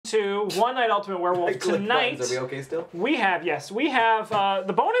to One Night Ultimate Werewolf. Tonight, Are we okay still? we have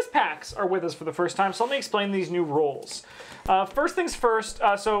the bonus packs are with us for the first time, so let me explain these new roles. First things first,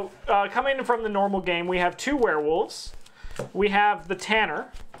 coming in from the normal game, we have 2 werewolves. We have the Tanner.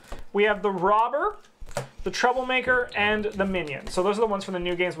 We have the Robber, the Troublemaker, and the Minion. So those are the ones from the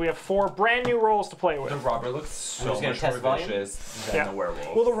new games. We have 4 brand new roles to play with. The Robber looks so much more vicious than the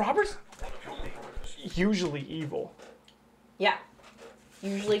Werewolf. Well, the Robber's usually evil. Yeah.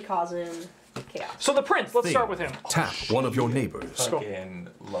 Usually causing chaos. So the Prince, let's start with him. Tap one of your neighbors. Fucking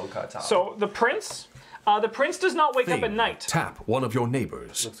low-cut top. So the Prince does not wake up at night. Tap one of your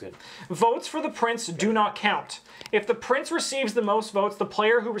neighbors. Looks good. Votes for the Prince do not count. If the Prince receives the most votes, the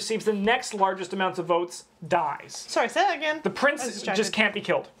player who receives the next largest amounts of votes dies. Sorry, say that again. The Prince just can't be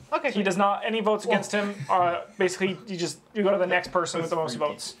killed. Okay. He does not, any votes against him, basically you go to the next person with the most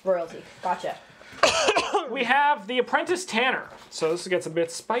votes. Royalty. Gotcha. We have the Apprentice Tanner. So this gets a bit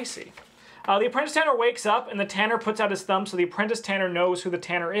spicy. The Apprentice Tanner wakes up and the Tanner puts out his thumb so the Apprentice Tanner knows who the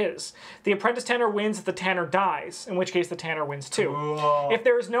Tanner is. The Apprentice Tanner wins if the Tanner dies, in which case the Tanner wins too. If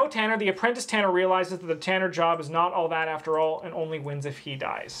there is no Tanner, the Apprentice Tanner realizes that the Tanner job is not all that after all and only wins if he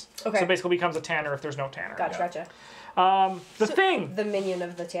dies. Okay. So basically becomes a Tanner if there's no Tanner. Gotcha. The Thing. The minion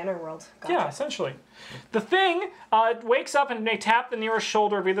of the Tanner world. Gotcha. Yeah, essentially. The Thing wakes up and may tap the nearest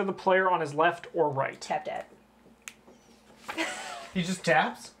shoulder of either the player on his left or right. Tap that. He just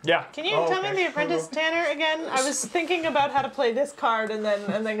taps? Yeah. Can you tell me the Apprentice Tanner again? I was thinking about how to play this card and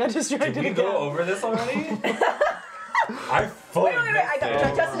then got distracted Did we again. go over this already? I fully Wait.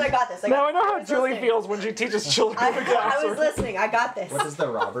 Justin, I got this. Now I know how Julie feels when she teaches children the I crossword. was listening. I got this. What does the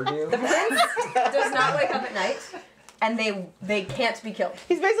robber do? The Prince does not wake up at night, and they can't be killed.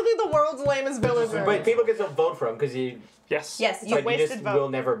 He's basically the world's lamest villain. But people get to vote for him because he. Yes. Yes, You you wasted just vote. will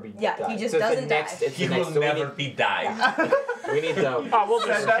never be. Yeah, died. he just so it's the doesn't die. next, It's He the next. will So never be died. we need the. We'll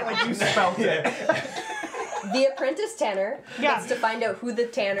just That like you spelled it. The Apprentice Tanner gets to find out who the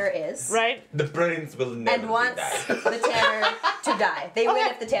Tanner is. Right? The Prince will never And wants be died. the Tanner to die. They win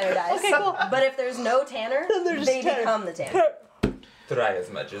if the Tanner dies. Okay, cool. But if there's no Tanner, they're just they Tanner. become the Tanner. Try as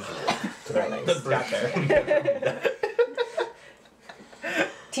much as you want. Nice. Got there.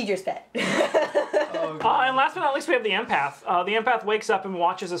 Teacher's pet. and last but not least, we have the Empath. The Empath wakes up and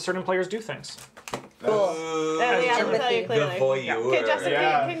watches as certain players do things. Cool. Yeah, I can tell you The clearly. voyeur. Okay, Justin,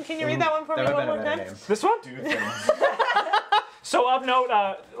 Yeah. can you read that one for me one more time? This one? Do things. So of note,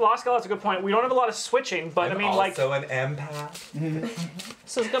 Lost Gal has a good point. We don't have a lot of switching, but I'm I mean, like, also an empath.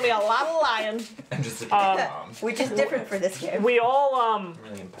 So it's gonna be a lot of lying. I'm just a mom. Which is different for this game. we all I'm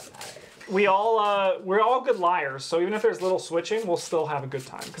really empathetic. we're all good liars. So even if there's little switching, we'll still have a good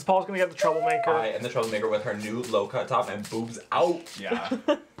time. Because Paul's gonna get the troublemaker, I am the troublemaker with her new low-cut top and boobs out. Yeah.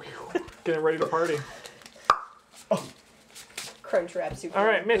 getting ready to party. Crunch wrap super. All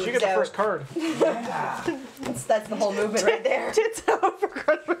right, Mitch, you get the first card. That's the whole movement right there. Tits out for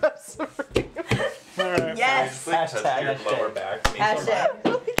Christmas. All right. Yes. Touch your lower back. I Hashtag.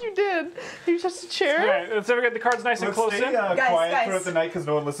 don't think you did. You just a chair. All right, let's ever get the cards nice and Let's close stay in. quiet Guys. throughout the night because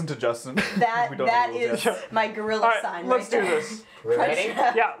no one listened to Justin. That We don't know that the rules is yet. my gorilla All right, sign. let's right do there. this. We're Crunch ready?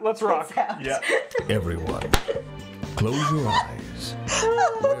 wrap. Yeah, let's rock. Sounds. Yeah. Everyone, close your eyes.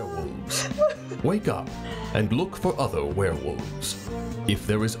 Werewolves, wake up and look for other werewolves. If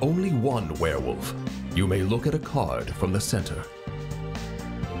there is only one werewolf, you may look at a card from the center.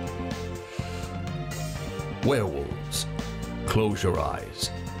 Werewolves, close your eyes.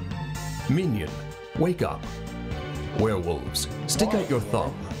 Minion, wake up. Werewolves, stick out your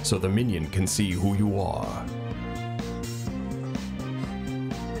thumb so the minion can see who you are.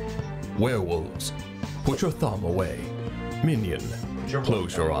 Werewolves, put your thumb away. Minion,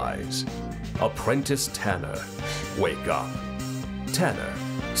 close your eyes. Apprentice Tanner, wake up. Tanner,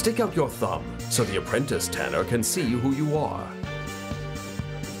 stick out your thumb so the Apprentice Tanner can see who you are.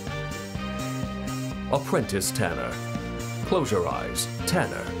 Apprentice Tanner, close your eyes.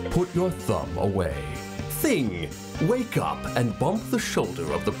 Tanner, put your thumb away. Thing, wake up and bump the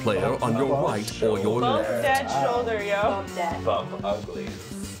shoulder of the player on your right or your Bump left. that shoulder, yo. Bump that. Bump ugly.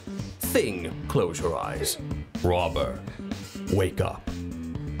 Thing, close your eyes. Robber, wake up.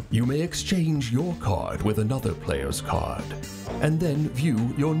 You may exchange your card with another player's card, and then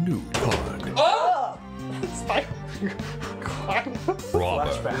view your new card. Oh! It's fine.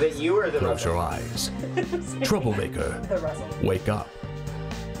 Robber, Is it you or the close your eyes. Troublemaker, The Russell. wake up.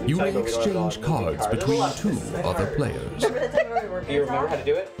 You may exchange cards between two other players. Remember the time where we were Do you remember how to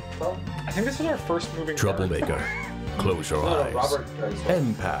do it? Well, I think this was our first moving card. Troublemaker, close your eyes. Robert.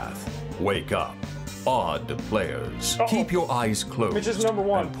 Empath, wake up. Odd players, Uh-oh. keep your eyes closed. Which is number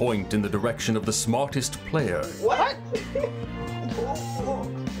one. And point in the direction of the smartest player. What?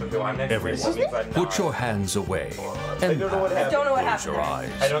 So I'm next. Everyone, put your hands away. I don't know what I happened. don't know what Close happened. your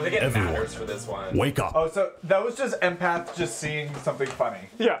eyes. I don't think it Everyone, matters for this one. wake up. Oh, so that was just empath just seeing something funny.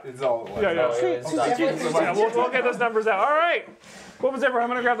 Yeah. It's all it was. Yeah, yeah. Oh, it's not- Yeah, we'll get those numbers out. All right. What was ever? I'm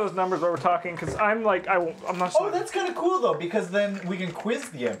gonna grab those numbers while we're talking because I'm like I'm not. Oh, that's kind of cool though, because then we can quiz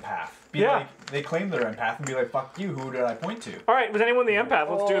the empath. Be Yeah. like, they claim they're empath and be like, "Fuck you, who did I point to?" All right. Was anyone the empath?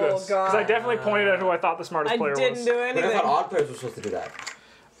 Let's do Oh, this because I God. definitely pointed at who I thought the smartest I player didn't was. do But I anything. thought odd players were supposed to do that.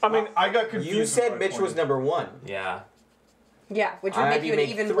 I mean, I got confused. You with said what I Mitch was pointed. number 1. Yeah. Yeah, which would make you an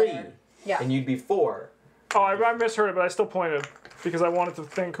even 3. player. Yeah. And you'd be 4. oh, I misheard it, but I still pointed because I wanted to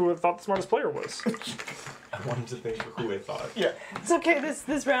think who I thought the smartest player was. I wanted to think of who I thought. Yeah. It's okay.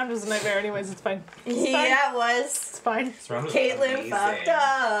 This round was a nightmare. Anyways, it's fine. Yeah, it was. It's fine. This round was Caitlin amazing. fucked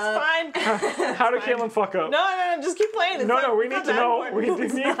up. Fine. How did Caitlin fuck up? No, just keep playing. It's No, not- no, we it's need not to that know. important. We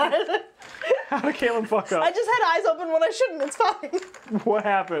It's need- not. How did Caitlin fuck I up? just had eyes open when I shouldn't. It's fine. What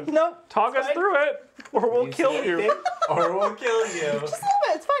happened? Nope. Talk us fine. through it, or we'll kill you. Or we'll kill you. Just a little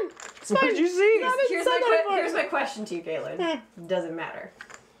bit. It's fine. It's What fine. did you see? Here's It's not that here's my question to you, Caitlin. Does it matter?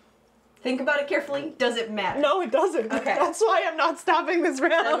 Think about it carefully. Does it matter? No, it doesn't. Okay. That's why I'm not stopping this Then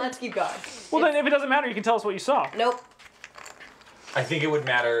round. let's keep going. Well, then if it doesn't matter, you can tell us what you saw. Nope. I think it would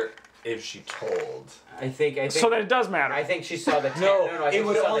matter if she told. I think. So then it does matter. I think she saw the tanner. No, I it think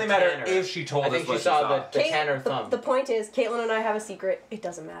would she saw only the matter tanner. if she told I us think what she she saw saw. the tanner the, thumb. the point is, Caitlin and I have a secret. It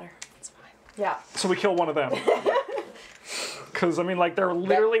doesn't matter. It's fine. Yeah. So we kill one of them. Because I mean, like they're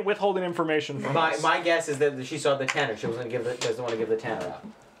literally withholding information from us. My guess is that she saw the tanner. She doesn't want to give the tanner out.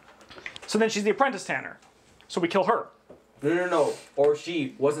 So then she's the apprentice tanner. So we kill her. No. Or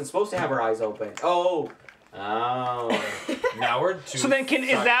she wasn't supposed to have her eyes open. Oh. Now we're too So then is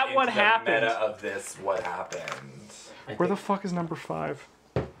sucked that what into the happened? Meta of this, what happened? Where the fuck is number 5?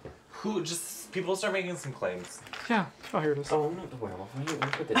 Who just people start making some claims. Yeah. Oh, here it is. Oh, not the werewolf. Why you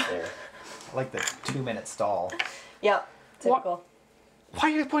put this there? I like the 2-minute stall. Yep. Typical. Why are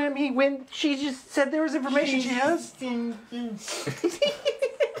you pointing at me when she just said there was information she has?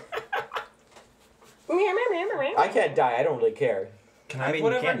 I can't die. I don't really care. Can I I mean, have you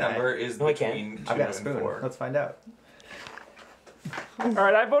whatever can die. number is No, I can't. between 2 I've got a and spoon. 4? Let's find out. All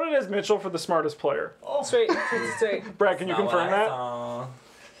right, I voted as Mitchell for the smartest player. Straight. Brad, can you Not what confirm I that? saw. I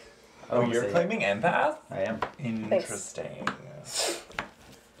Oh, don't you're say it. claiming empath? I am. Interesting.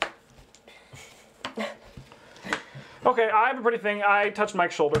 Okay, I have a pretty thing. I touched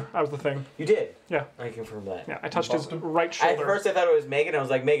Mike's shoulder. I was the thing. You did. Yeah. I confirm that. Yeah, I touched his right shoulder. At first, I thought it was Megan. I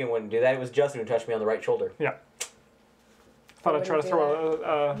was like, Megan wouldn't do that. It was Justin who touched me on the right shoulder. Yeah. Thought I'd try to throw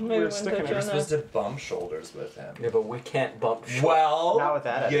a weird when stick in touch You're it. on supposed to bump shoulders with him. Yeah, but we can't bump. Well, Not with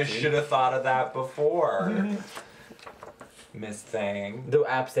that you attitude. should have thought of that before, Miss Thing. The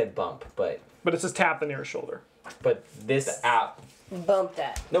app said bump, but But it says tap the nearest shoulder. this The app Bump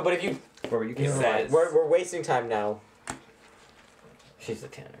that. No, but if you Where were you? It says we're wasting time now. She's the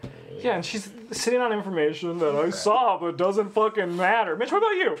tanner. Yeah, and she's sitting on information that I saw, but doesn't fucking matter. Mitch, what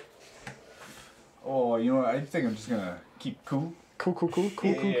about you? Oh, you know what? I think I'm just gonna keep cool. Cool.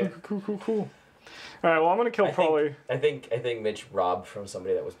 Yeah. All right, well, I'm gonna kill probably. I think Mitch robbed from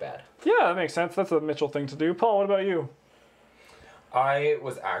somebody that was bad. Yeah, that makes sense. That's a Mitchell thing to do. Paul, what about you? I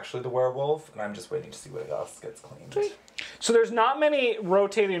was actually the werewolf, and I'm just waiting to see what else gets claimed. So there's not many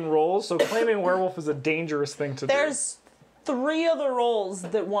rotating roles, so claiming werewolf is a dangerous thing to There's 3 other roles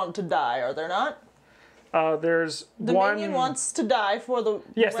that want to die, are there not? do. There's The one. minion wants to die for the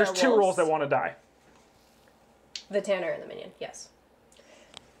Yes, there's 2 werewolves. roles that want to die. The tanner and the minion, yes.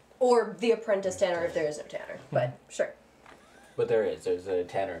 Or the apprentice tanner if there is no tanner. But sure. But there's a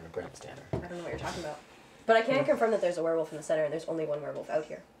tanner and a apprentice tanner. I don't know what you're talking about. But I can confirm that there's a werewolf in the center and there's only one werewolf out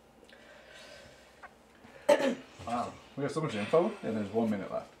here. Wow, we have so much info, and there's 1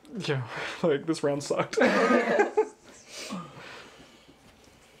 minute left. Yeah, like this round sucked.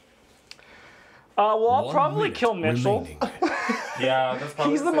 Well, I'll One probably minute kill Mitchell. remaining. Yeah, that's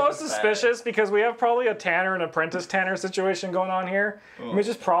probably He's the most safest bet. suspicious because we have probably a tanner and apprentice tanner situation going on here. Mitch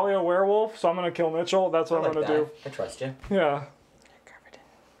is probably a werewolf, so I'm gonna kill Mitchell. That's what I I'm like gonna that. I trust you. do. Yeah,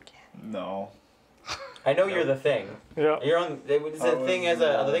 No. I know you're the thing. yeah, You're on. It's the thing as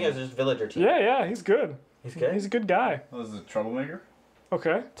the thing as just villager team. yeah. He's good. He's good. He's a good guy. That was a troublemaker.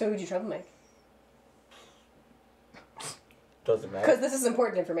 Okay. So who'd you troublemaker? Doesn't matter. Because this is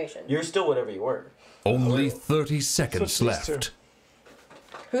important information. You're still whatever you were. Only 30 seconds So it's these left.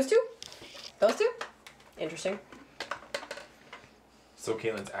 Who's 2? Those 2? Interesting. So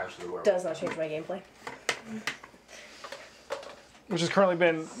Caitlin's actually the werewolf. Does not change my gameplay. Which has currently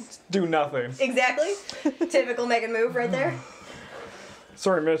been do nothing. Exactly. Typical Megan move right there.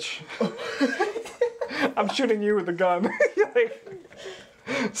 Sorry, Mitch. I'm shooting you with the gun. Like,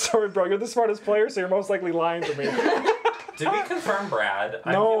 Sorry, bro. You're the smartest player, so you're most likely lying to me. Did we confirm Brad?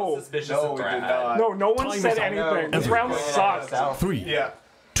 I No. feel suspicious No, of we Brad. did not. No, no one said anything. This round sucks. 3,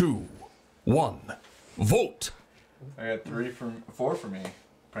 2, 1. Vote. I got 4 for me.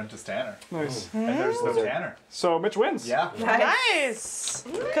 Apprentice Tanner. Nice. And there's no Tanner. So Mitch wins. Yeah. Nice.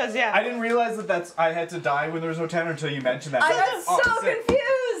 Because I didn't realize that I had to die when there was no Tanner until you mentioned that. I That's got so sick.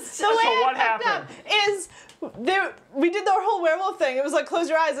 confused. the way I what fucked happened? up is we did the whole werewolf thing. It was like close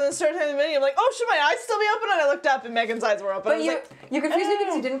your eyes and then start having the video. I'm like, oh, should my eyes still be open? And I looked up and Megan's eyes were open. I But was you like, you confused me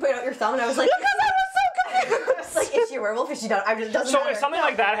because you didn't put out your thumb, and I was like, because I was so confused. like, is she a werewolf? Is she not? I just doesn't So matter. if something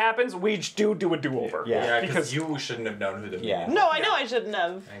like that happens, we do a do-over. Yeah, Because because you shouldn't have known who the Yeah. No, I know I shouldn't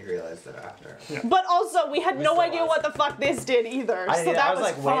have. I realized it after. But also, we had no still idea what the fuck this did either. I, So that I was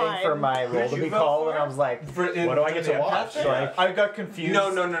like fine. waiting for my roll to you be vote called, for? and I was like, What do I get to watch? Like, I got confused.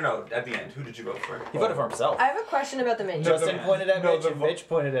 No. At the end, who did you vote for? he voted for himself. I have a question about the minions. Justin pointed at no, Mitch, the and vo- Mitch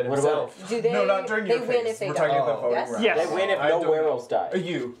pointed at What about- himself. Do they? No, not during they your win phase. if they We're die. talking about the voting Yes? round. Yes. They win if I no don't werewolves die.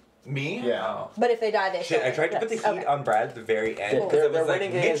 You. Me? Yeah. Oh. But if they die, they Shit, still I tried to put the heat win. Yes, okay. on Brad at the very end. They're- because it they're was like,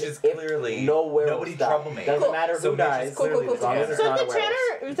 winning Mitch is is if clearly no werewolves nobody die. troublemaker. Doesn't Cool. matter So who Mitch dies. is Cool, cool, clearly cool, the cool. troublemaker. So not if a the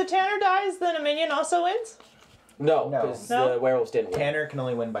werewolf. if the Tanner dies, then a minion also wins? No, No. because No? the werewolves didn't win. Tanner can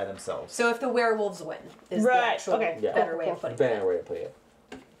only win by themselves. So if the werewolves win, is the Right, actual okay. Yeah. better way of putting Better it. way to put it.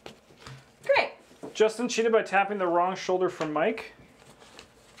 Great. Justin cheated by tapping the wrong shoulder from Mike.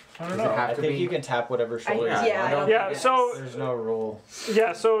 I don't Does know. it have I to think be? you can tap whatever shoulder yeah, you I want. don't Yeah, think so There's no rule.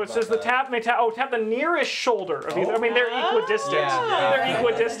 yeah, so it says the that. tap may tap. Oh, tap the nearest shoulder of either. I mean, they're equidistant. Yeah. They're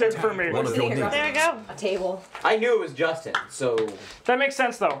equidistant for me. One of your neighbors. There we go. A table. I knew it was Justin, so That makes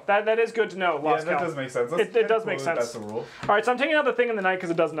sense though. That is good to know. Yeah, Lost that count. does make sense. It does make sense. That's the rule. All right, so I'm taking out the thing in the night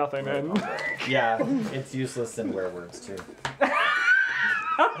because it does nothing. And Yeah, it's useless in werewolves too.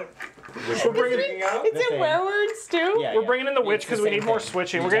 Which we're bringing It's The in thing. werewolves too? Yeah, we're yeah. bringing in the witch It's because the we same need more thing.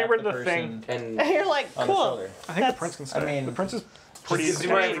 switching. You We're getting tap rid of the the thing. person and And you're like, on the cool. shoulder. I think the prince can say. I mean- the prince is pretty. Just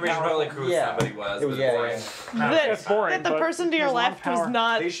more information about like who Yeah. somebody was. It but was- yeah, it's yeah. boring. It's boring. That the but person to your there's a lot of left was power.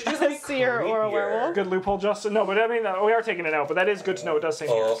 not They should just a make seer or a creepier. werewolf. Good loophole, Justin. No, but I mean, we are taking it out. But that is good to know. It does say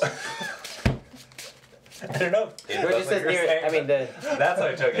Oh. here. I don't know. it just says near. I mean, the That's how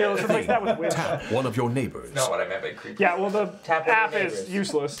I took Here, let's it. replace that with witch. Tap one of your neighbors. Not what I meant by creepy. Yeah, well, the Tap one app of your is neighbors.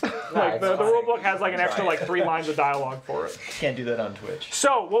 useless. like it's the fine. rule book has like an extra Try like it. 3 lines of dialogue for it. Can't do that on Twitch.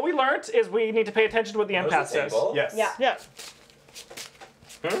 So what we learned is we need to pay attention to what the What empath was the says. table? Yes. Yeah. Yeah.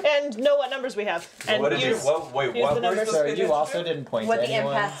 And know what numbers we have. And What did you? use. Wait, use what the were numbers. supposed So to you do? also didn't point What to the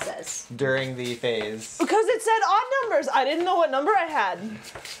anyone empath says. during the phase. Because it said odd numbers. I didn't know what number I had.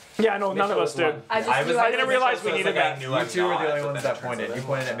 Yeah, no, none of us was did. one. I just I was knew I like, didn't realize we so it's needed like I that. knew You I'm two were not, the only but ones then that it turns pointed. out You I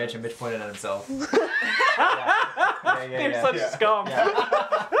pointed am. at Mitch, and Mitch pointed at himself. yeah. You're such scum.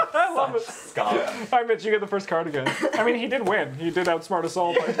 I love it. Scum. All right, Mitch, you get the first card again. I mean, he did win. He did outsmart us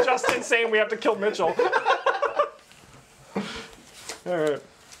all, but Justin's saying we have to kill Mitchell. All right.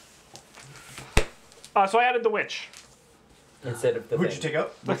 So I added the witch. instead of the Who'd thing. you take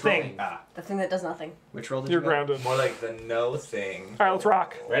out? The thing. Ah. The thing that does nothing. Which roll did You're you get? grounded. More like the no thing. All right, let's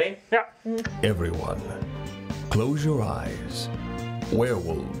rock. Ready? Yeah. Everyone, close your eyes.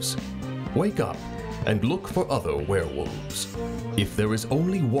 Werewolves, wake up and look for other werewolves. If there is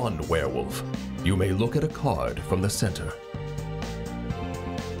only one werewolf, you may look at a card from the center.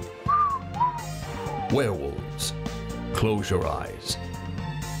 Werewolves, close your eyes.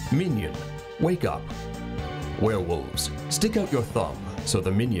 Minion, wake up. Werewolves, stick out your thumb so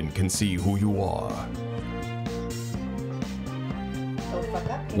the minion can see who you are. Don't fuck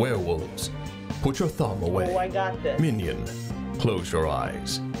up. Werewolves, put your thumb away. Oh, I got this. Minion, close your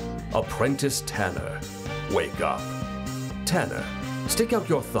eyes. Apprentice Tanner, wake up. Tanner, stick out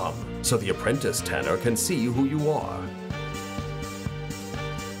your thumb so the apprentice Tanner can see who you are.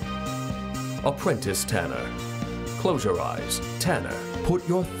 Apprentice Tanner, close your eyes. Tanner, put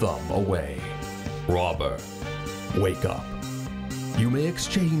your thumb away. Robber, wake up. You may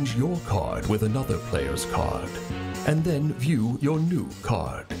exchange your card with another player's card, and then view your new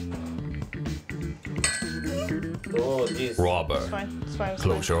card. Oh, jeez. Robber, It's fine. It's fine. It's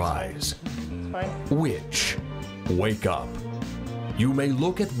close fine. your eyes. It's fine. Witch, wake up. You may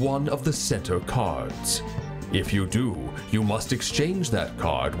look at one of the center cards. If you do, you must exchange that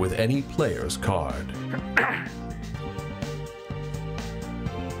card with any player's card.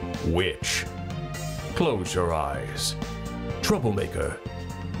 Witch, close your eyes. Troublemaker,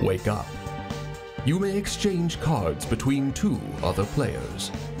 wake up. You may exchange cards between two other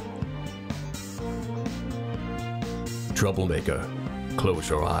players. Troublemaker, close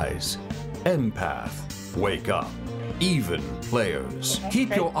your eyes. Empath, wake up. even players.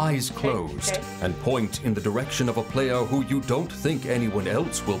 Keep your eyes closed and point in the direction of a player who you don't think anyone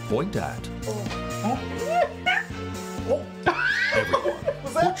else will point at. Everyone,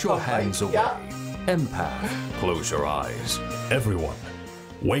 put your hands away. Empath, close your eyes. Everyone,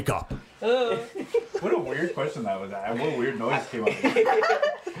 wake up. What a weird question that was. What a weird noise came out.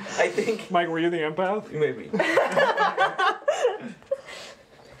 I think Mike, were you the empath? maybe.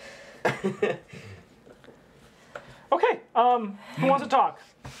 Okay, who wants to talk?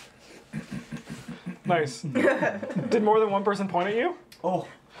 Nice. Did more than one person point at you? Oh,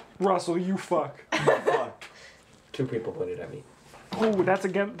 Russell, you fuck. fuck. 2 people pointed at me. Oh, that's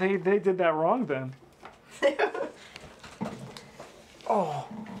again. They did that wrong then. Oh.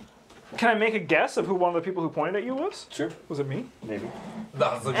 Can I make a guess of who one of the people who pointed at you was? Sure. Was it me? Maybe.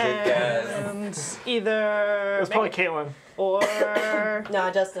 That's a good guess. And either It was probably Caitlin. or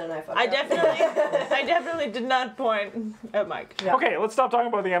No, Justin and I fucked I up. definitely did not point at Mike. Yeah. Okay, let's stop talking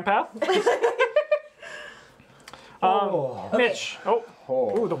about the empath. Mitch. Oh.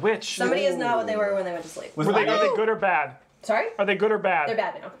 Ooh, the witch. Somebody is not what they were when they went to sleep. Are they good or bad? Sorry? Are they good or bad? They're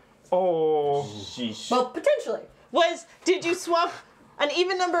bad now. Oh. Sheesh. Well, potentially. Did you swap an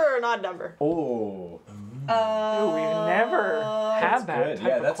even number or an odd number? Oh. Ooh, we've never had that good. type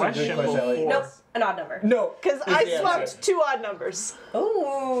Yeah, of that's a good question question. I like before. Nope, an odd number. No. Because I swapped 2 odd numbers.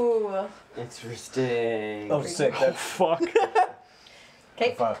 Ooh. Interesting. Oh, sick. That's Fuck.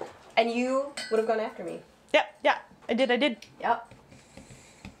 Okay. fuck. And you would have gone after me. Yeah, I did. Yep.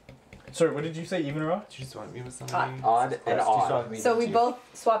 Sorry, what did you say? Even or odd? Did you swap me with somebody? Odd and odd. So we both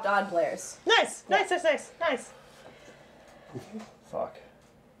swapped odd players. Nice. Fuck.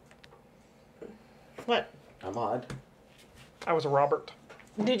 What? I'm odd. I was a Robert.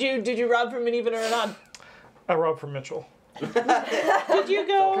 Did you rob from an even or an odd? I robbed from Mitchell. Did you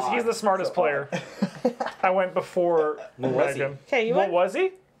go? He's the smartest player. I went before What was he? Megan. Okay, you What went. was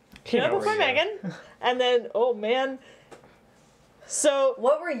he? You went before Megan, and then oh man. So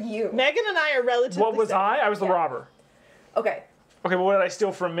What were you? Megan and I are relatively. What was same. I? I was the Yeah. robber. Okay. Okay, well, what did I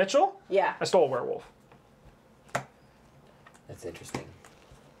steal from Mitchell? Yeah. I stole a werewolf. That's interesting.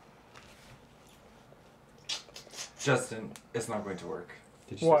 Justin, it's not going to work.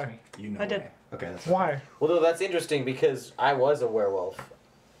 Did you Why? switch me? You know I did. why. Okay, that's Why? Well, though, that's interesting because I was a werewolf.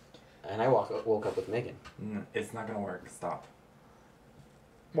 And I woke up with Megan. It's not going to work. Stop.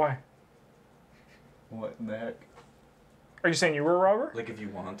 Why? What in the heck? Are you saying you were a robber? Like, if you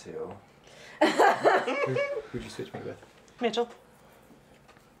want to. Who'd you switch me with? Mitchell.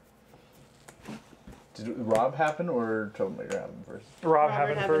 Did Rob happen or Troublemaker happen first? Rob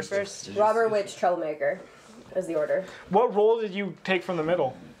Robert happened first. Robber, witch, troublemaker is the order. What role did you take from the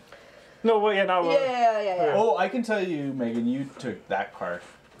middle? No, well, yeah, not Yeah. Oh, I can tell you, Megan, you took that card.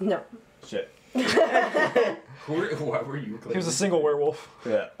 No. Shit. What were you? He was a single werewolf.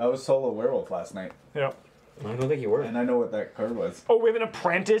 Yeah, I was solo werewolf last night, Yeah. I don't think you were. and I know what that card was. Oh, we have an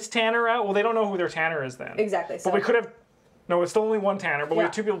apprentice Tanner out? Well, they don't know who their Tanner is then. Exactly. So But we could have. No, it's still only one Tanner, but we Yeah.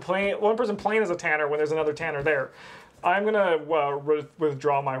 have 2 people playing. One person playing as a Tanner when there's another Tanner there. I'm gonna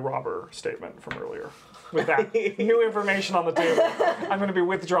withdraw my robber statement from earlier. With that new information on the table, I'm gonna be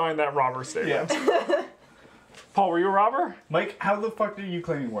withdrawing that robber statement. Paul, were you a robber? Mike, how the fuck are you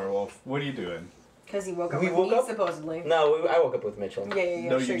claiming werewolf? What are you doing? because he woke up We with woke me, up? supposedly. No, I woke up with Mitchell. Yeah.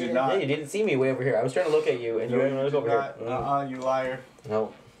 No, sure you did did. not. Yeah, you didn't see me way over here. I was trying to look at you, and you didn't look over here. You liar.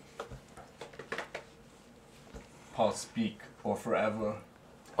 No. Paul, speak or forever.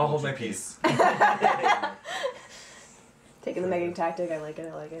 I'll hold my peace. Taking the Megan tactic, I like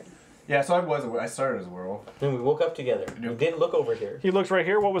it. Yeah, so I started as a werewolf. Then we woke up together. You didn't look over here. He looked right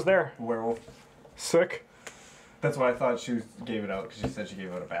here. What was there? Werewolf. Sick. That's why I thought she gave it out, because she said she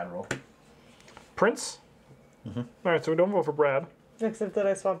gave out a bad roll. Prince? All right, so we don't vote for Brad. Except that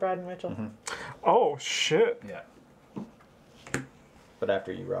I swapped Brad and Mitchell. Oh, shit. Yeah. But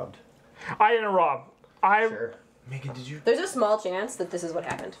after you robbed. I didn't rob. I Sure. Megan, did you? There's a small chance that this is what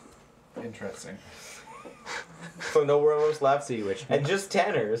happened. Interesting. So no werewolves left, so you witch. And just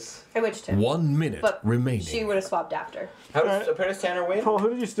Tanners. I witched him. 1 minute But remaining. she would have swapped after. How does Apprentice Tanner win? Paul, who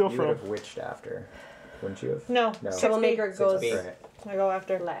did you steal You would from? have witched after. Wouldn't you have? No. No. Troublemaker goes Right. I go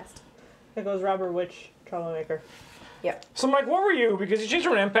after. last. It goes robber, witch, troublemaker. Yep. So, Mike, what were you? Because you changed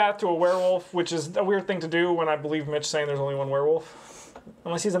from an empath to a werewolf, which is a weird thing to do when I believe Mitch saying there's only one werewolf.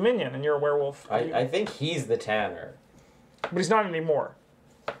 Unless he's a minion and you're a werewolf. I think he's the Tanner. But he's not anymore.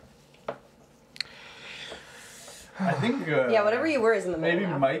 I think. Yeah, whatever you were is in the middle Maybe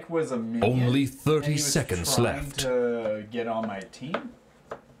now. Mike was a minion. Only and 30 he was seconds trying left. to get on my team.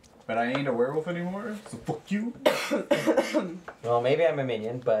 but I ain't a werewolf anymore, so fuck you. Well, maybe I'm a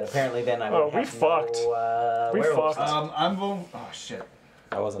minion, but apparently then I would Oh, we have fucked. no We werewolf fucked. stuff. I'm going. Oh shit.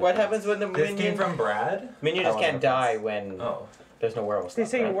 I wasn't. What happens when the This came minion? from Brad? Minion I just wasn't can't a die prince. when Oh. there's no werewolf They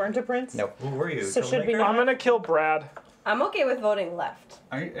stuff. say you right? weren't a prince? Nope. Who were you? So should we Troublemaker? not- I'm gonna kill Brad. I'm okay with voting left.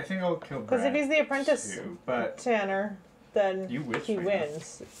 I think I'll kill. Because if Brad he's the apprentice too, but Tanner, then You wish he we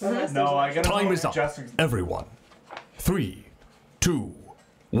wins. Mm-hmm. Unless no, I there's gotta Time vote is up. Justin. Everyone. 3, 2,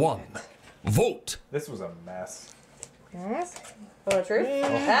 1. Vote. This was a mess. Oh, true?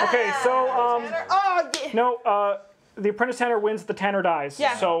 Okay, so Oh, yeah. no, the apprentice Tanner wins. The Tanner dies.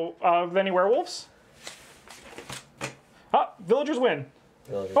 Yeah. So, any werewolves? Villagers win.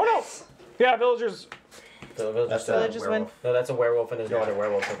 Villagers. Oh no. Yeah, villagers. So villagers That's still- a Villagers win. werewolf. No, that's a werewolf, and there's no other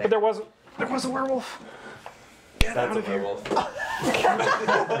werewolf. I But think. there was a werewolf. Get That's out a of here. werewolf.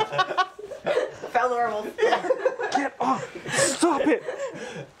 Found the werewolf. Get off. Stop it.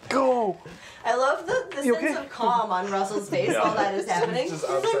 Go. I love the You sense okay? of calm on Russell's face while that is happening. He's just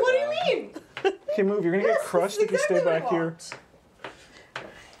like, upside what do down. you mean? Okay, move. You're gonna get crushed if you stay Exactly what back I here. want.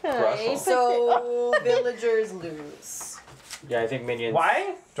 Russell. So villagers lose. Yeah, I think minions.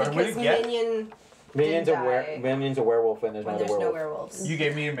 Why? Do I win Because again? minion Minions did are die minions a werewolf when there's no when other there's no werewolf. werewolves. You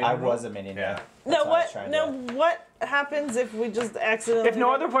gave me a minion. I roll? was a minion. Yeah. No, That's why I was what? trying No, to- what happens if we just accidentally? If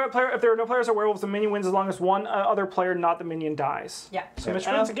no other player, if there are no players or werewolves, the minion wins as long as one other player, not the minion, dies. Yeah. So Mitch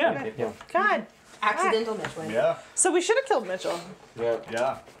wins again. okay. Yeah. God. Accidental Mitch win. Yeah. So we should have killed Mitchell. Yeah.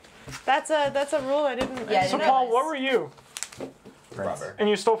 Yeah. That's a rule I didn't. Yeah, So you know Paul, this. what were you? Robber. And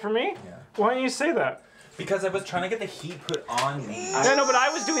you stole from me? Yeah. Why didn't you say that? Because I was trying to get the heat put on me. I know, but I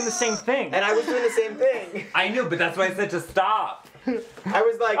was doing the same thing. And I was doing the same thing. I know, but that's why I said to stop. I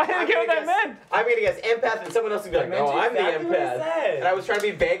was like, I didn't I'm get what gonna that guess- meant. I'm gonna guess empath, and someone else would be like, meant no, I'm the exactly what I empath. said. And I was trying to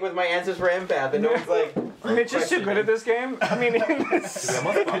be vague with my answers for empath, and no one's like, Mitch is too good at this game. I mean,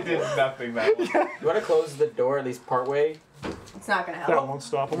 I did nothing that one. you want to close the door at least part way? It's not gonna that help. won't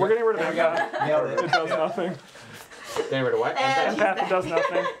stop. We're getting rid of empath. Nailed it. It does nothing. Getting rid of what? And- Empath? Empath does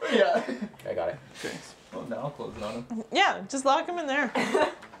nothing. Yeah. I got it. Well, now I'll close it on him. Yeah, just lock him in there.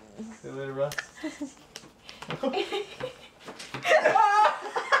 See you later, Russ.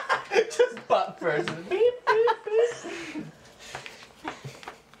 Just butt first.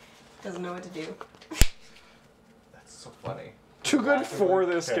 Doesn't know what to do. That's so funny. Too good for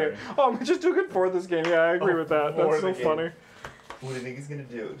this game. Oh, Mitch is too good for this game. Yeah, I agree with that. for That's so the game. funny. What do you think he's gonna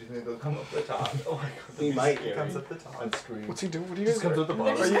do? Do you think he'll come up the top? Oh my god. the He music might. comes up the top. And scream. What's he doing? What are you Just guys comes up the They're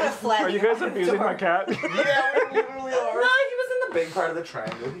bottom. just gonna flatten Are you guys abusing my cat? Yeah, we literally are. No, he was in the big part of the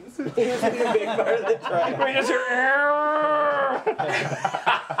triangle. He was in He was in the big part of the triangle. Wait, is there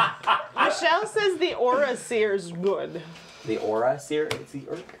Michelle says the aura seer's good. The aura seer? It's the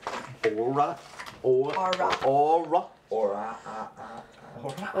aura. Aura. Aura. Aura.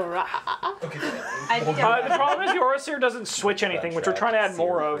 Aura. I think The problem is the Auraseer doesn't switch anything, which we're trying to add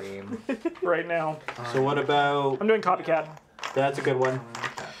more of right now. So what about... I'm doing copycat. That's a good one.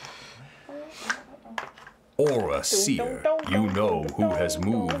 Aura Seer. You know who has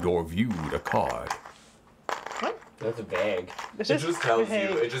moved or viewed a card. That's vague. It's It just tells you.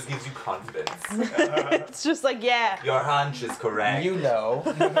 vague. It just gives you confidence. It's just like, yeah. Your hunch is correct. You know.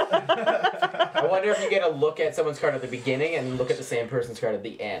 I wonder if you get a look at someone's card at the beginning and look at the same person's card at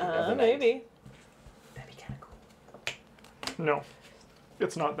the end of the night. Maybe. That'd be kind of cool. No,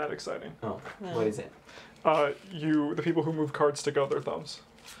 it's not that exciting. Oh, what is it? The people who move cards stick out their thumbs.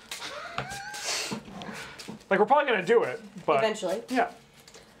 Like, we're probably gonna do it, but eventually. yeah.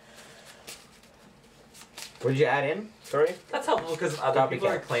 What did you add in? Sorry? That's helpful because other people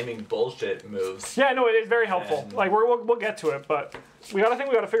Copycat. are claiming bullshit moves. Yeah, no, it is very helpful. And- Like, we'll get to it, but we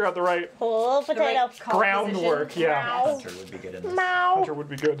gotta figure out the right Whole The right call groundwork. position. Yeah, Hunter would be good in this. Hunter would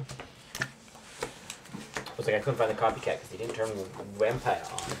be good. I was like, I couldn't find the copycat because he didn't turn the vampire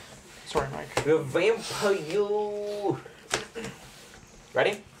on. Sorry, Mike. The vampire!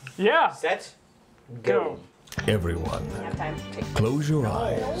 Ready? Yeah, Set? go. Everyone, We have time. close your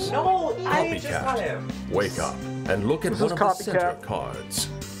eyes. No, I just Copycat. got him. Wake up and look at This one is of the center copycat. cards.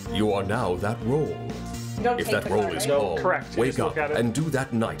 You are now that role. You don't If take that the role card, is right? called, Correct, you wake just look up at it. and do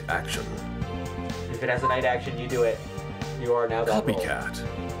that night action. If it has a night action, you do it. You are now that role. Copycat.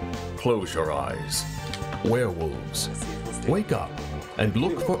 Close your eyes. Werewolves. Wake up and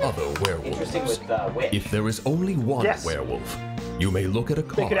look for other Interesting werewolves. with witch. If there is only one Yes. werewolf, you may look at a They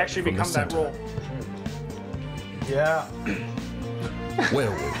card could actually from the become that center. role. Yeah.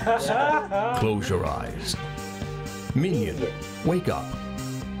 Werewolves. Close your eyes. Minion. Wake up.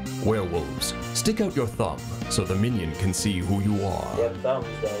 Werewolves. Stick out your thumb so the minion can see who you are. They have thumbs,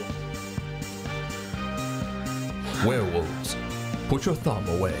 though. Werewolves. put your thumb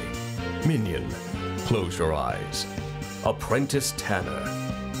away. Minion, close your eyes. Apprentice Tanner,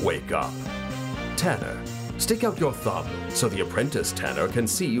 wake up. Tanner, stick out your thumb so the apprentice Tanner can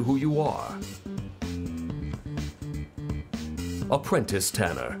see who you are. Apprentice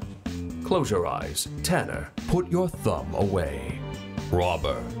Tanner, close your eyes. Tanner, put your thumb away.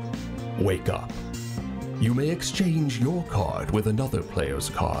 Robber, wake up. You may exchange your card with another player's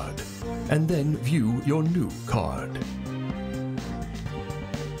card, and then view your new card.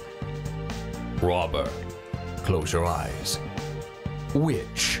 Robber, close your eyes.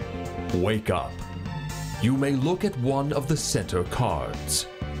 Witch, wake up. You may look at one of the center cards.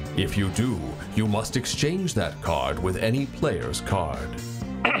 If you do, you must exchange that card with any player's card.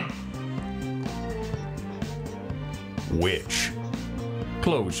 Witch,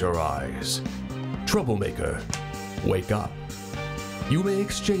 close your eyes. Troublemaker, wake up. You may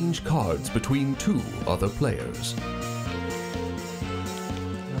exchange cards between two other players.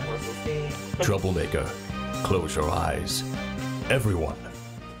 Troublemaker, close your eyes. Everyone,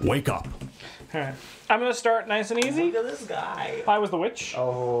 wake up. Alright. I'm gonna start nice and easy. Look at this guy. I was the witch.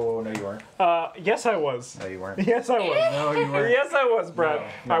 Oh, no, you weren't. Yes, I was. No, you weren't. Yes, I was. No, you weren't. Yes, I was, Brad.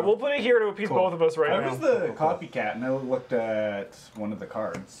 No. Alright, we'll put it here to appease both of us right I now. was the copycat, and I looked at one of the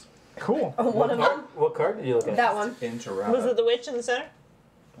cards. Cool. One of them. What card did you look at? That one. Interrupt. Was it the witch in the center?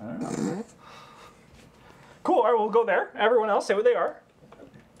 I don't know. Cool. Alright, we'll go there. Everyone else, say what they are.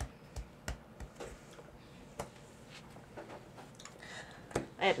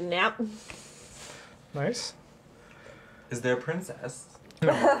 I had a nap. Nice. Is there a princess?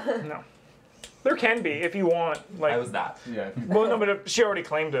 No. There can be if you want. Like, I was that. Yeah. if you- well, no, but she already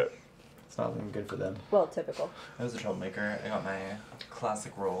claimed it. It's not even good for them. Well, typical. I was a troublemaker. I got my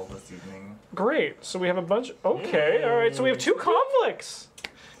classic role this evening. Great. So we have a bunch. Okay. All right. So we have two conflicts.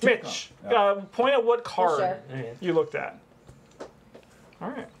 Mitch, point out what card Sure. you looked at. All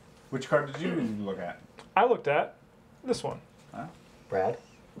right. Which card did you look at? I looked at this one. Brad.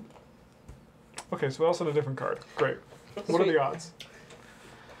 Okay, so we also had a different card. Great. What are the odds?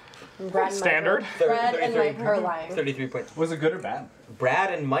 Brad and Standard. Mike are, Brad and Mike are lying. 33 points. Was it good or bad?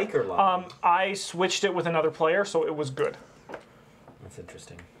 Brad and Mike are lying. I switched it with another player, so it was good. That's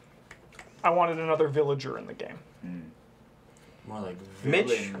interesting. I wanted another villager in the game. More like Mitch,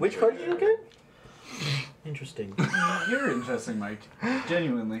 villain which card did you look villager. at? Interesting. You're interesting, Mike.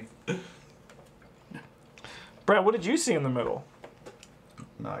 Genuinely. Brad, what did you see in the middle?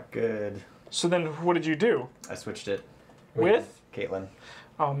 Not good. So then what did you do? I switched it. With? Caitlin.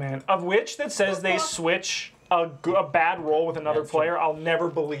 Oh man. Of which that says they switch a bad roll with another player, I'll never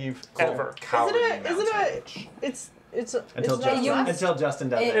believe ever. Until Justin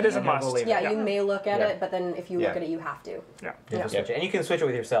does it. It is a and he'll must. believe it. Yeah, you may look at Yeah. it, but then if you Yeah. look at it, you have to. Yeah. Yeah. Switch it. And you can switch it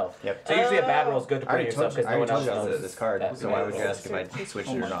with yourself. Yep. So usually a bad roll is good to I put in already yourself told because you, no one else knows this card, that so why would you ask if I switched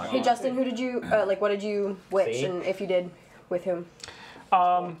it or not? Hey Justin, who did you what did you witch, See? and if you did, with whom?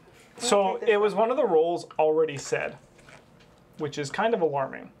 So it was one of the rolls already said, which is kind of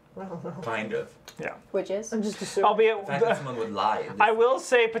alarming. Kind of. Yeah. Which is? Albeit, The fact that someone would lie. I will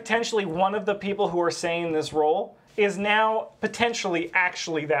say potentially one of the people who are saying this roll is now potentially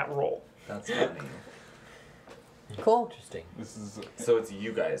actually that roll. That's funny. Cool. Interesting. This is. So it's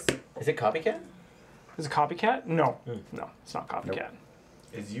you guys. Is it copycat? Is it copycat? No. No, it's not copycat.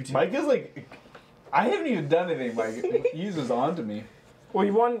 Is you two. Mike is like. I haven't even done anything, Mike. He uses on to me. Well,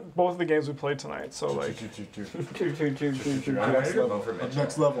 you won both of the games we played tonight, so like. Next level.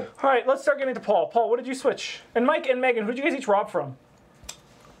 Next level. All right, let's start getting to Paul. Paul, what did you switch? And Mike and Megan, who did you guys each rob from?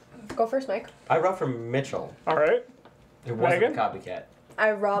 Go first, Mike. I robbed from Mitchell. All right. It wasn't Megan? a copycat.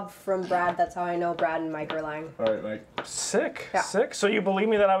 I robbed from Brad. That's how I know Brad and Mike are lying. All right, Mike. Sick. Yeah. Sick. So you believe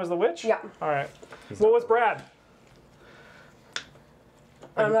me that I was the witch? Yeah. All right. What was Brad?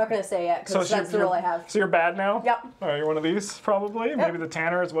 I'm not gonna say yet because that's the role I have. So you're bad now? Yep. All right, you're one of these probably. Maybe the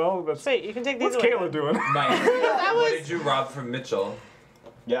Tanner as well. That's, Wait, you can take these what's away. Kayla doing? Mike, what did you rob from Mitchell?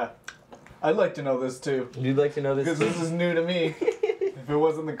 Yeah. I'd like to know this too. You'd like to know this? Because this is new to me. If it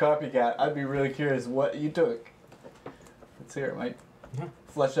wasn't the copycat, I'd be really curious what you took. Let's hear it, Mike.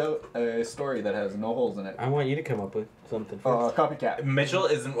 Flesh out a story that has no holes in it. I want you to come up with something first. Copycat. Mitchell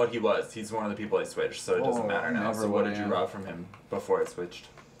isn't what he was. He's one of the people I switched, so it doesn't Oh, matter now. never So what what did I you am. rob from him before I switched?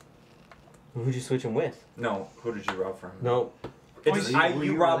 Who'd you switch him with? No, who did you rob from? No. It just,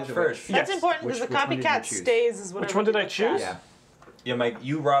 you robbed first. Yes. That's important because the Which one did you copycat choose? stays as whatever. Which one did I you choose? Yeah. Yeah, Mike,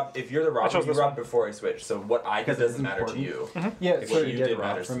 you robbed. If you're the robber, chose you this robbed one. before I switched. So what I did Because doesn't it's matter to important. you. Yeah, If so what You you did did rob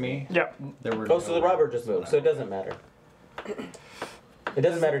matters from to me. Yeah. There were Oh, so the robber just moved. So it doesn't matter. It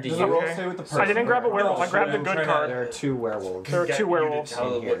doesn't matter to Does you. the roll Okay. say with the So I didn't grab a werewolf. I grabbed the I'm good trying to- card. There are 2 werewolves. There are Get 2 you to werewolves. tell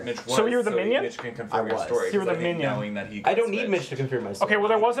in what here. Mitch was, So you're the minion? Mitch can confirm your was. story. You were the 'cause I think minion. Knowing that he I don't need switched. Mitch to confirm my story. Okay, well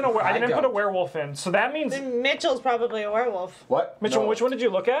there wasn't a. I didn't put a don't. werewolf in, so that means Then Mitchell's probably a werewolf. What? Mitchell. No. Which one did you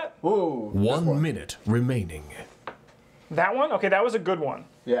look at? Whoa. this 1 minute remaining. That one. Okay, that was a good one.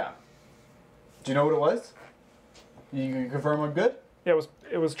 Yeah. Do you know what it was? You can confirm I'm good? Yeah,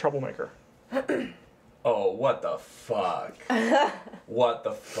 it was troublemaker. Oh, what the fuck? What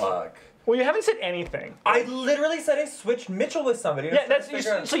the fuck? Well, you haven't said anything. I literally said I switched Mitchell with somebody.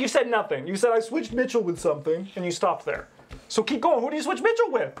 Yeah, so you said nothing. You said I switched Mitchell with something, and you stopped there. So keep going. Who do you switch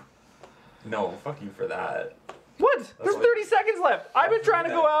Mitchell with? No, fuck you for that. What? There's what- 30 seconds left. I've been trying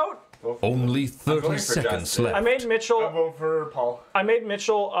to go out. Only voting 30 for seconds Justin. left. I made Mitchell. vote for Paul. I made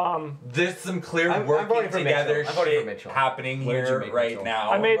Mitchell. There's some clear I'm working voting for together Mitchell. I'm voting for shit Mitchell. happening What did you here make right Mitchell? now.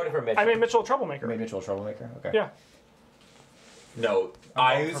 I made voting for Mitchell. Mitchell a You troublemaker. made Mitchell a troublemaker? Okay. Yeah. No,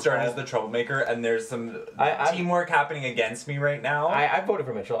 I started as the troublemaker, and there's some I- teamwork happening against me right now. I voted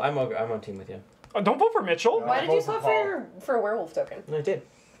for Mitchell. I'm on team with you. Don't vote for Mitchell. Why did vote you for swap Paul. for a werewolf token? I did.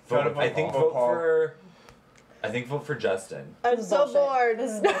 Try to vote, vote I think Paul. vote Paul. for. I think vote for Justin. I'm This is so bullshit. bored.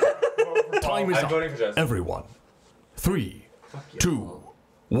 This is bullshit. Time is I'm up. voting for Justin. Everyone. 3, 2,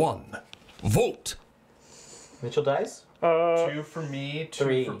 1. Vote. Mitchell dies? 2 for me, 2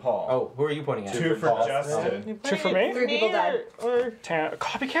 3. for Paul. Oh, who are you pointing at? 2 for Paul. Justin. 2 for me? 3 people died. Or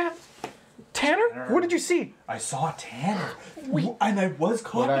Copycat? Tanner? What did you see? I saw Tanner. And I was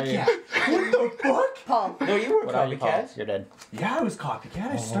What are you? copycat. What the fuck? Paul. No, you were What are you, Paul? copycat. You're dead. Yeah, I was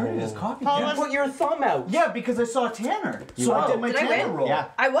copycat. I started as Paul copycat. was- Put your thumb out. Yeah, because I saw Tanner. So I won. did my Did I Tanner win? roll. Yeah.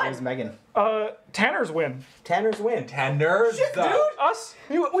 I won. It was Megan. Tanner's win. Tanner's win. Tanner. Shit, dude. Us?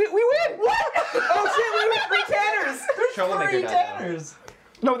 We win. What? Oh shit, we were 3 Tanners. Troublemaker 3 died, though. Tanners.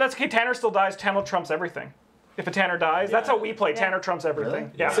 No, that's okay. Tanner still dies. Tanner trumps everything. If a Tanner dies, that's how we play. Tanner trumps everything. Really?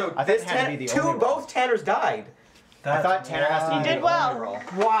 Yeah. So I thought this it had to be the only roll. both Tanners died. I thought Tanner has to be did the well. only roll.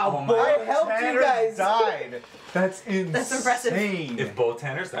 Wow, boy, I helped Tanner you guys. died. That's insane. That's impressive. If both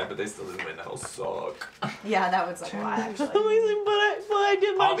Tanners died, but they still didn't win, that'll suck. Yeah, that would suck a lot, actually. amazing, but I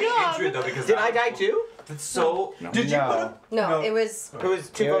did my I'll be job. into it though because Did I die too? That's so. Did you put No. him? No, No. it was It was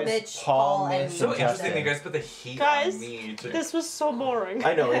 2 It votes. was Mitch, Paul, Paul, and Mitch, So and interesting Justin. that you guys put the heat Guys, on me. To... This was so boring.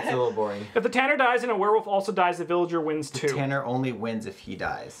 I know, it's a little boring. If the Tanner dies and a werewolf also dies, the villager wins too. Tanner only wins if he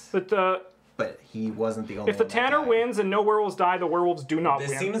dies. But He wasn't the only if the one that Tanner died. wins and no werewolves die, the werewolves do not This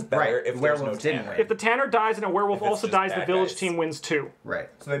win. seems better Right, if the there's no werewolves didn't Tanner. win. If the Tanner dies and a werewolf If it's also just dies, the bad village guys. team wins too. Right.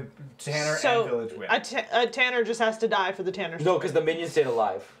 So the Tanner So and Village win. a Tanner just has to die for the Tanner. No, because the minion stayed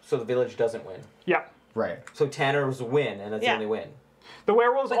alive, so the village doesn't win. Yeah. Right. So Tanner's win, and that's Yeah. the only win. The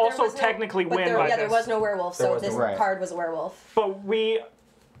werewolves But there also was no- technically but win there, by yeah, this. there was no werewolf, so was no this werewolf. card was a werewolf.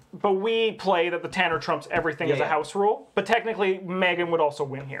 But we play that the Tanner trumps everything Yeah, as a yeah. house rule. But technically, Megan would also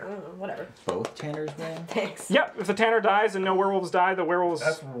win here. Whatever. Both Tanners win? Thanks. Yep. If the Tanner dies and no werewolves die, the werewolves.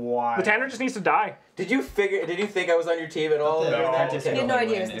 That's why. The Tanner just needs to die. Did you think I was on your team at all? The No. apprentice You can had no only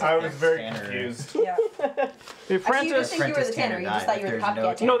idea win it was if the I was there's very Tanner. confused. Yeah. The Actually, you apprentice. just think you were the Apprentice Tanner. You Tanner just thought you were the died. If there's copycat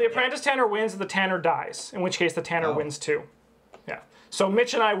no Tanner. No, the apprentice Tanner wins and the Tanner dies. In which case, the Tanner Oh. wins too. Yeah. So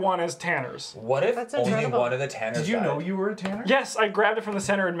Mitch and I won as Tanners. What if That's only incredible. one of the Tanners Did you died? know you were a Tanner? Yes, I grabbed it from the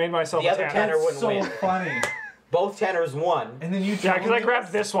center and made myself The a other Tanner. Tanner wouldn't So win. funny. Both Tanners won. And then you Yeah, because I told me-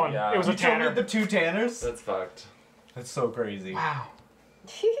 grabbed this one. Yeah. It was a You told me Tanner. the 2 Tanners? That's fucked. That's so crazy. Wow.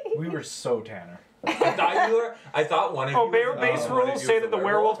 We were so Tanner. I thought one of you. Oh, was- base one of rules you say was that the a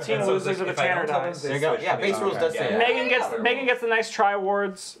werewolf team and so I was loses like, if the I Tanner don't tell dies. them, There you go. they Yeah, switch base me. rules does Yeah. say that. Megan gets the nice try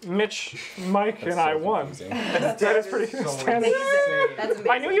awards. Mitch, Mike, and I won. That is pretty standard. Amazing. That's amazing.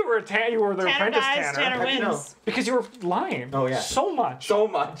 I knew you were you were the Tanner apprentice dies, Tanner How'd you know? wins. because you were lying. Oh, yeah. So much. So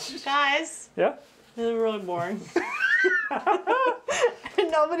much. Guys, Yeah. this is really boring.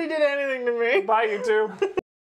 Nobody did anything to me. Bye, YouTube.